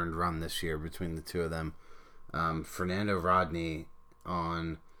allow an earned run this year between the two of them. Fernando Rodney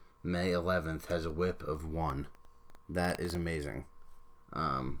on May 11th has a whip of 1. That is amazing.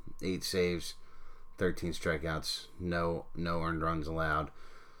 8 saves, 13 strikeouts, no earned runs allowed.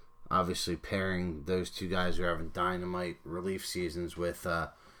 Obviously, pairing those two guys who are having dynamite relief seasons with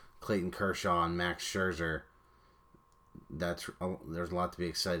Clayton Kershaw and Max Scherzer, there's a lot to be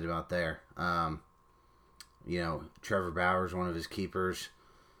excited about there. Trevor Bauer's one of his keepers.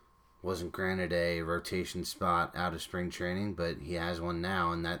 Wasn't granted a rotation spot out of spring training, but he has one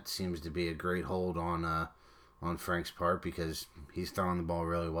now, and that seems to be a great hold on Frank's part because he's throwing the ball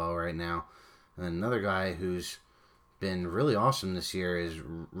really well right now. And another guy who's been really awesome this year is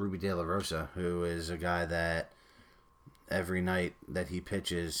Ruby De La Rosa, who is a guy that every night that he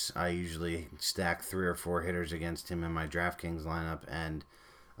pitches, I usually stack 3 or 4 hitters against him in my DraftKings lineup, and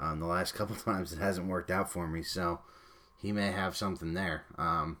the last couple times it hasn't worked out for me, so he may have something there.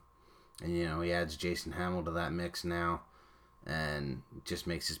 And he adds Jason Hamill to that mix now, and just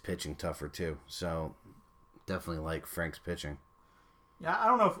makes his pitching tougher too. So definitely like Frank's pitching. Yeah, I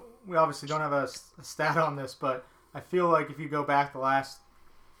don't know if we obviously don't have a stat on this, but I feel like if you go back the last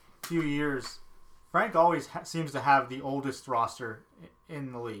few years, Frank always seems to have the oldest roster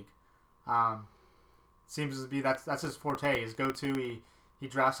in the league. Seems to be that's his forte, his go-to. He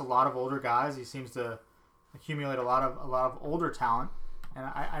drafts a lot of older guys. He seems to accumulate a lot of older talent, and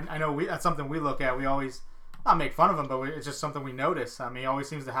I know that's something we look at. We always not make fun of him, but it's just something we notice. He always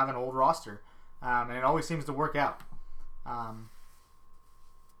seems to have an old roster, and it always seems to work out.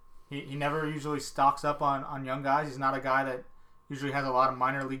 He never usually stocks up on young guys. He's not a guy that usually has a lot of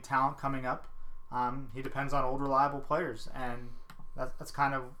minor league talent coming up. He depends on old, reliable players, and that's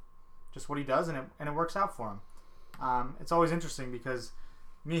kind of just what he does, and it works out for him. It's always interesting because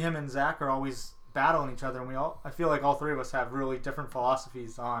me, him, and Zach are always battling each other, and I feel like all 3 of us have really different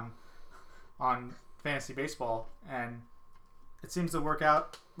philosophies on fantasy baseball, and it seems to work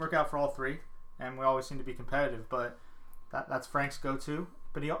out for all 3, and we always seem to be competitive. But that's Frank's go-to.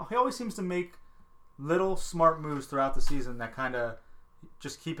 But he always seems to make little smart moves throughout the season that kind of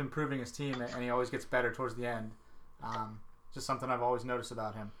just keep improving his team, and he always gets better towards the end. Just something I've always noticed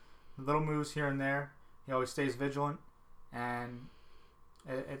about him. Little moves here and there. He always stays vigilant, and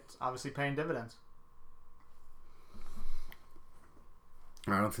it's obviously paying dividends.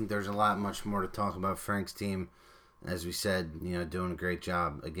 I don't think there's a lot much more to talk about Frank's team. As we said, doing a great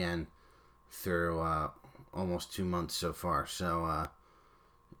job again through almost 2 months so far. So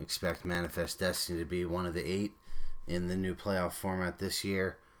expect Manifest Destiny to be one of the 8 in the new playoff format this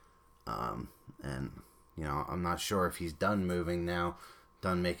year. And I'm not sure if he's done moving now,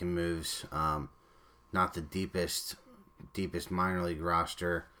 done making moves. Not the deepest minor league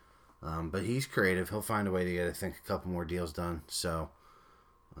roster, but he's creative. He'll find a way to get, I think, a couple more deals done. So,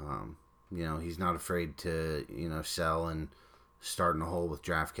 he's not afraid to, sell and start in a hole with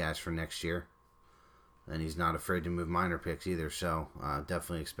draft cash for next year. And he's not afraid to move minor picks either. So,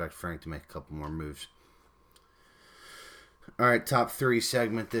 definitely expect Frank to make a couple more moves. All right, top 3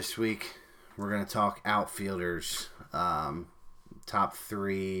 segment this week. We're going to talk outfielders. Top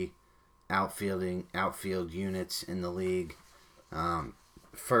 3 outfield units in the league.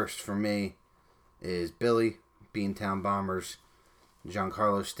 First for me is Billy, Beantown Bombers,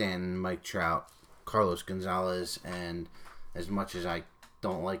 Giancarlo Stanton, Mike Trout, Carlos Gonzalez, and as much as I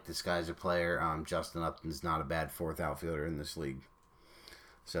don't like this guy as a player, Justin Upton's not a bad fourth outfielder in this league.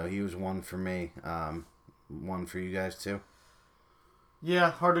 So he was one for me. One for you guys too?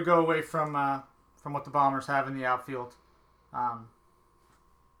 Yeah, hard to go away from what the Bombers have in the outfield.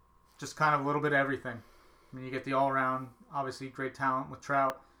 Just kind of a little bit of everything. I mean, you get the all-around, obviously great talent with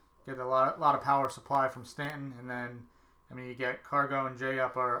Trout. Get a lot of power supply from Stanton, and then you get Cargo and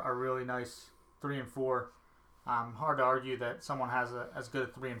J-Up are really nice 3 and 4. Hard to argue that someone has as good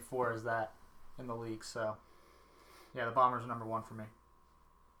a 3 and 4 as that in the league. So, yeah, the Bombers are number one for me.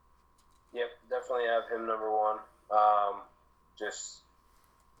 Yep, definitely have him number one.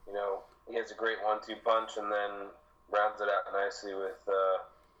 He has a great 1-2 punch, and then rounds it out nicely with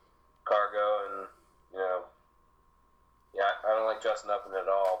Cargo, and I don't like Justin Upton at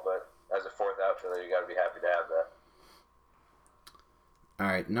all, but as a fourth outfielder, you got to be happy to have that.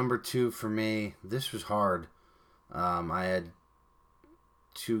 All right, number 2 for me. This was hard. I had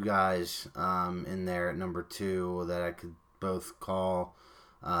 2 guys in there at number 2 that I could both call.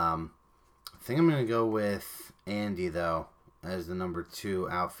 I think I'm going to go with Andy, though, as the number 2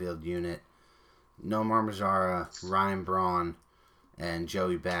 outfield unit. Nomar Mazara, Ryan Braun, and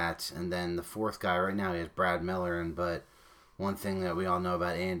Joey Bats. And then the fourth guy right now, he has Brad Miller. But one thing that we all know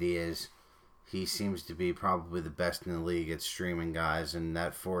about Andy is he seems to be probably the best in the league at streaming guys. And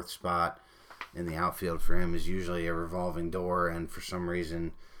that fourth spot in the outfield for him is usually a revolving door. And for some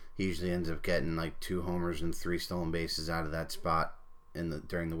reason, he usually ends up getting like 2 homers and 3 stolen bases out of that spot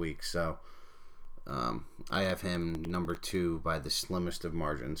during the week. So I have him number 2 by the slimmest of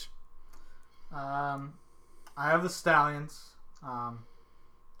margins. I have the Stallions,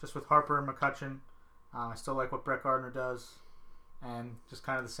 just with Harper and McCutchen. I still like what Brett Gardner does, and just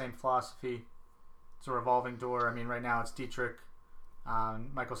kind of the same philosophy. It's a revolving door. I mean, right now it's Dietrich.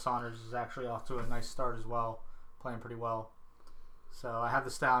 Michael Saunders is actually off to a nice start as well, playing pretty well. So I have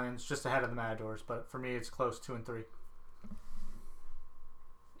the Stallions just ahead of the Matadors, but for me it's close 2 and 3.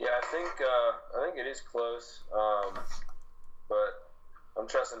 Yeah, I think it is close, but I'm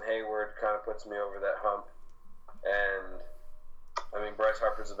trusting Hayward kind of puts me over that hump, and I mean Bryce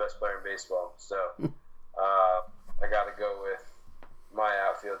Harper's the best player in baseball, so I got to go with my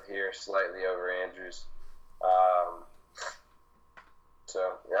outfield here slightly over Andrews.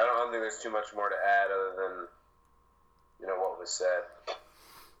 So yeah, I don't think there's too much more to add other than what was said.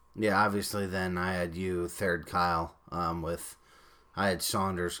 Yeah, obviously then I had you third, Kyle, I had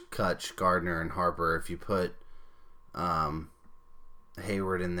Saunders, Kutch, Gardner, and Harper. If you put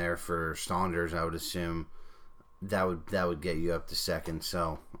Hayward in there for Saunders, I would assume that would get you up to second.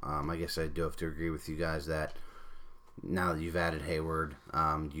 So I guess I do have to agree with you guys that now that you've added Hayward,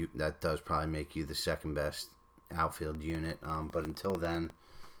 that does probably make you the second best outfield unit. But until then,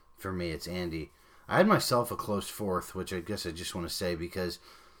 for me, it's Andy. I had myself a close fourth, which I guess I just want to say because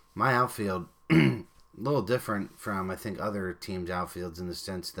my outfield a little different from I think other teams' outfields in the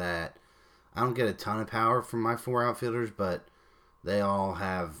sense that I don't get a ton of power from my 4 outfielders, but they all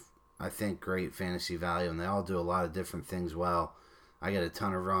have I think great fantasy value and they all do a lot of different things well. I get a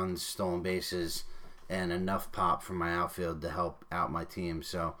ton of runs, stolen bases, and enough pop from my outfield to help out my team.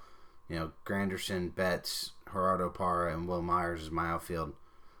 So, Granderson, Betts, Gerardo Parra, and Will Myers is my outfield.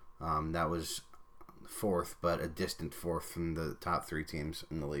 That was fourth, but a distant fourth from the top 3 teams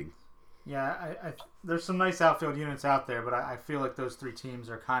in the league. Yeah, I there's some nice outfield units out there, but I feel like those 3 teams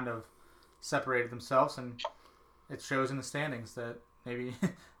are kind of separated themselves, and it shows in the standings that maybe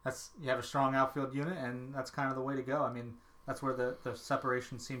you have a strong outfield unit, and that's kind of the way to go. I mean, that's where the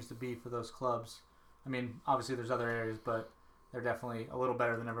separation seems to be for those clubs. I mean, obviously there's other areas, but they're definitely a little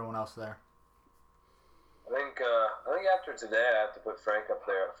better than everyone else there. I think after today, I have to put Frank up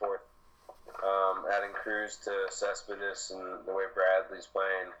there at fourth. Adding Cruz to Cespedes and the way Bradley's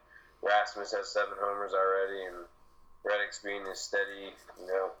playing. Rasmus has 7 homers already, and Reddick's being his steady,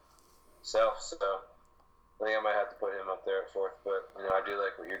 self. So I think I might have to put him up there at fourth. But I do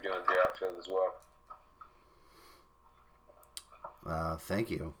like what you're doing to your outfield as well.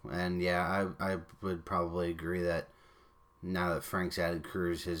 Thank you. And yeah, I would probably agree that now that Frank's added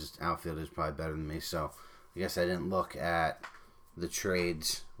Cruz, his outfield is probably better than me. So I guess I didn't look at the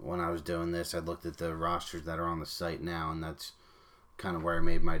trades when I was doing this. I looked at the rosters that are on the site now, and that's kind of where I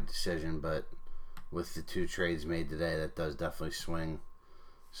made my decision. But with the 2 trades made today, that does definitely swing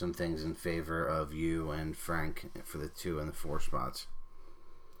some things in favor of you and Frank for the 2 and the 4 spots.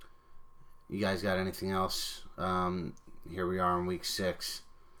 You guys got anything else? Here we are in week 6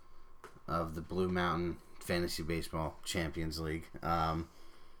 of the Blue Mountain Fantasy Baseball Champions League.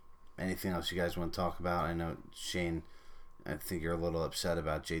 Anything else you guys want to talk about? I know, Shane, I think you're a little upset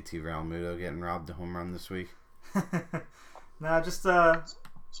about JT Realmuto getting robbed a home run this week. No, just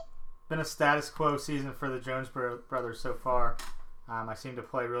been a status quo season for the Jones brothers so far. I seem to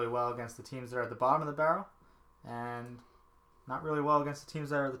play really well against the teams that are at the bottom of the barrel, and not really well against the teams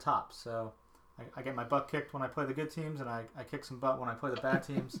that are at the top. So I get my butt kicked when I play the good teams, and I kick some butt when I play the bad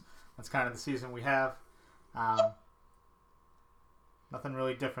teams. That's kind of the season we have. Nothing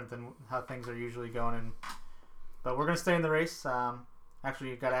really different than how things are usually going. But we're going to stay in the race.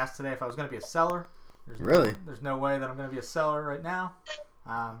 Actually, you got asked today if I was going to be a seller. Really? There's no way that I'm going to be a seller right now.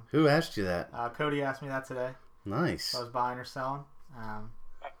 Who asked you that? Cody asked me that today. Nice. If I was buying or selling.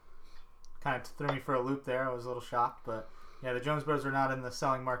 Kind of threw me for a loop there. I was a little shocked. But, yeah, the Jones Bros are not in the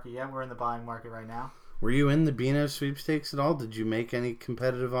selling market yet. We're in the buying market right now. Were you in the Beano sweepstakes at all? Did you make any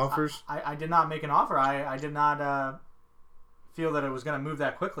competitive offers? I did not make an offer. I did not feel that it was going to move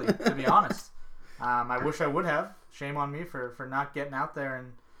that quickly, to be honest. I wish I would have. Shame on me for not getting out there.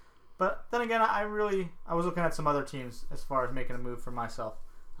 But then again, I was looking at some other teams as far as making a move for myself.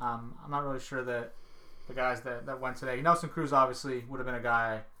 I'm not really sure that the guys that went today. Nelson Cruz obviously would have been a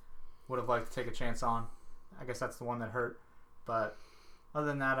guy I would have liked to take a chance on. I guess that's the one that hurt. But other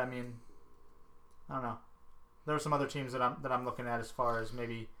than that, I mean, I don't know. There are some other teams that I'm looking at as far as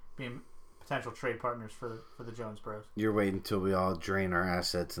maybe being potential trade partners for the Jones Bros. You're waiting until we all drain our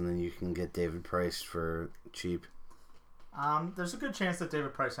assets and then you can get David Price for cheap. There's a good chance that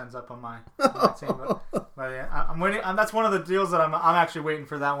David Price ends up on my team, but yeah, I'm waiting. That's one of the deals that I'm actually waiting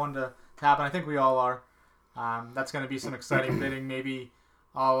for that one to happen. I think we all are. That's going to be some exciting bidding. Maybe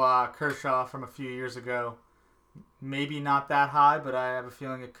I'll Kershaw from a few years ago. Maybe not that high, but I have a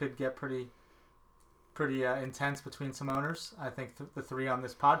feeling it could get pretty intense between some owners. I think the three on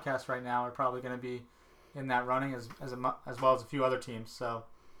this podcast right now are probably going to be in that running as well as a few other teams. So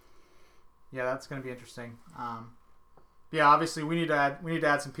yeah, that's going to be interesting. Yeah, obviously we need to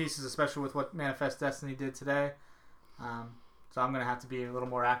add some pieces, especially with what Manifest Destiny did today. So I'm going to have to be a little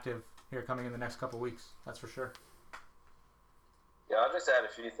more active here coming in the next couple weeks. That's for sure. Yeah, I'll just add a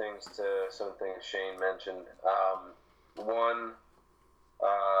few things to some things Shane mentioned. One,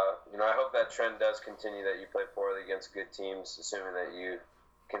 I hope that trend does continue, that you play poorly against good teams, assuming that you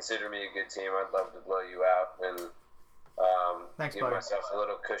consider me a good team. I'd love to blow you out and Thanks, give buddy. myself a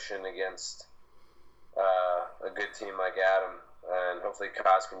little cushion against a good team like Adam. And hopefully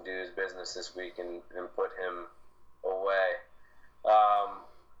Kaz can do his business this week and put him away.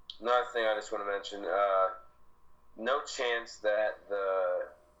 Another thing I just want to mention, no chance that the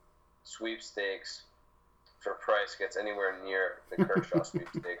sweepstakes for Price gets anywhere near the Kershaw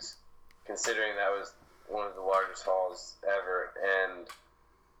sweepstakes, considering that was one of the largest hauls ever, and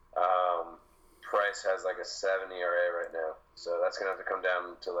Price has like a 7 ERA right now, so that's gonna have to come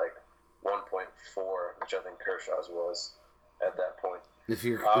down to like 1.4, which I think Kershaw's was at that point. If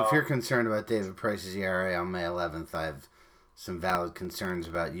you're concerned about David Price's ERA on May 11th, I have some valid concerns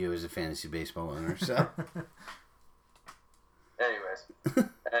about you as a fantasy baseball owner. So, anyways,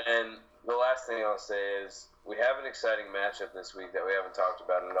 and the last thing I'll say is we have an exciting matchup this week that we haven't talked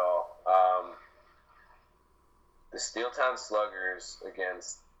about at all. The Steeltown Sluggers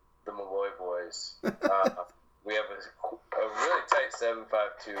against the Malloy Boys. We have a really tight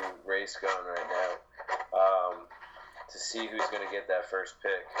 7-5-2 race going right now to see who's going to get that first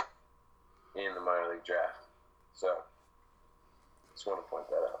pick in the minor league draft. So, just want to point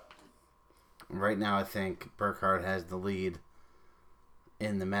that out. right now I think Burkhardt has the lead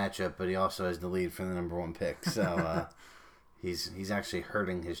in the matchup, but he also has the lead for the number one pick. So he's actually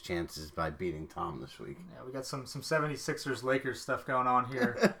hurting his chances by beating Tom this week. Yeah, we got some 76ers Lakers stuff going on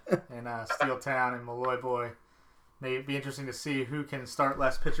here in Steeltown and Malloy Boy. Maybe be interesting to see who can start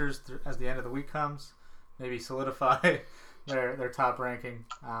less pitchers as the end of the week comes. Maybe solidify their top ranking.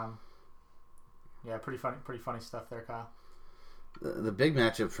 Yeah, pretty funny stuff there, Kyle. The big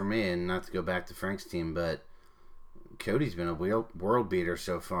matchup for me, and not to go back to Frank's team, but Cody's been a world beater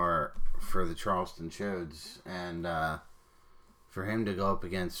so far for the Charleston Chodes, and for him to go up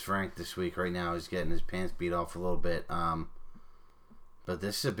against Frank this week right now, he's getting his pants beat off a little bit. But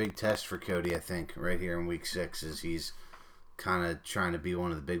this is a big test for Cody, I think, right here in week 6, as he's kind of trying to be one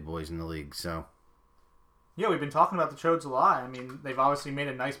of the big boys in the league. So, yeah, we've been talking about the Chodes a lot. I mean, they've obviously made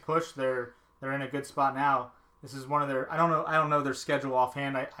a nice push. They're in a good spot now. This is one of their. I don't know their schedule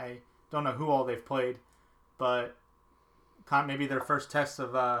offhand. I don't know who all they've played, but maybe their first test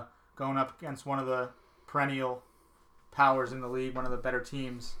of going up against one of the perennial powers in the league, one of the better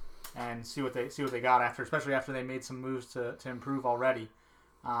teams, and see what they got after, especially after they made some moves to improve already.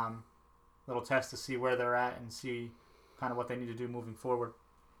 little test to see where they're at and see kind of what they need to do moving forward.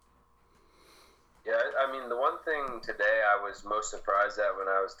 Yeah, I mean, the one thing today I was most surprised at when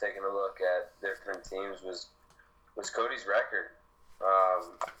I was taking a look at different teams was Cody's record.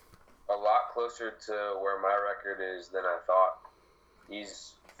 A lot closer to where my record is than I thought.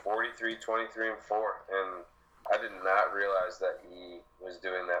 He's 43, 23, and 4, and I did not realize that he was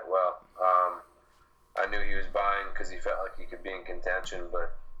doing that well. I knew he was buying because he felt like he could be in contention,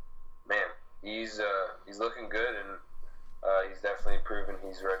 but man, he's looking good, and he's definitely proven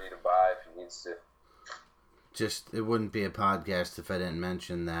he's ready to buy if he needs to. Just, it wouldn't be a podcast if I didn't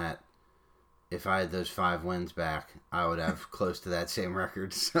mention that if I had those 5 wins back, I would have close to that same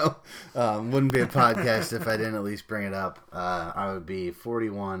record. So, wouldn't be a podcast if I didn't at least bring it up. I would be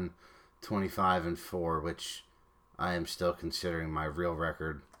 41, 25, and 4, which I am still considering my real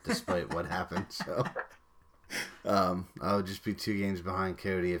record, despite what happened. So, I would just be 2 games behind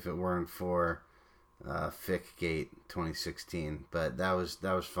Cody if it weren't for Fickgate 2016. But that was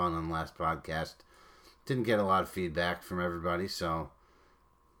fun on the last podcast. Didn't get a lot of feedback from everybody, so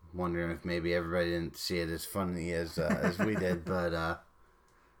wondering if maybe everybody didn't see it as funny as we did. But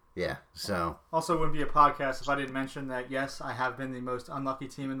yeah, so also wouldn't be a podcast if I didn't mention that. Yes, I have been the most unlucky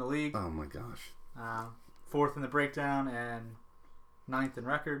team in the league. Oh my gosh, 4th in the breakdown and 9th in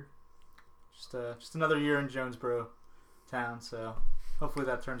record. Just another year in Jonesboro town. So hopefully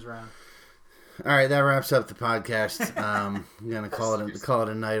that turns around. All right, that wraps up the podcast. I'm gonna call it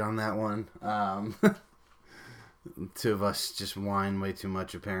a night on that one. 2 of us just whine way too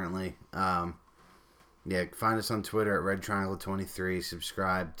much, apparently. Yeah, find us on Twitter at Red Triangle 23.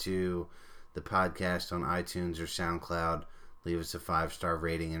 Subscribe to the podcast on iTunes or SoundCloud. Leave us a 5-star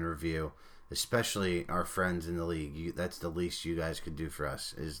rating and review. Especially our friends in the league. That's the least you guys could do for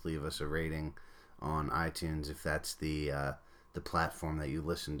us, is leave us a rating on iTunes if that's the platform that you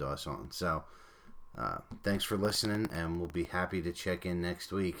listen to us on. So, thanks for listening, and we'll be happy to check in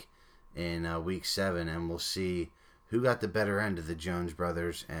next week in week 7, and we'll see who got the better end of the Jones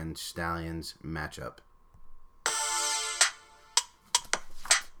Brothers and Stallions matchup.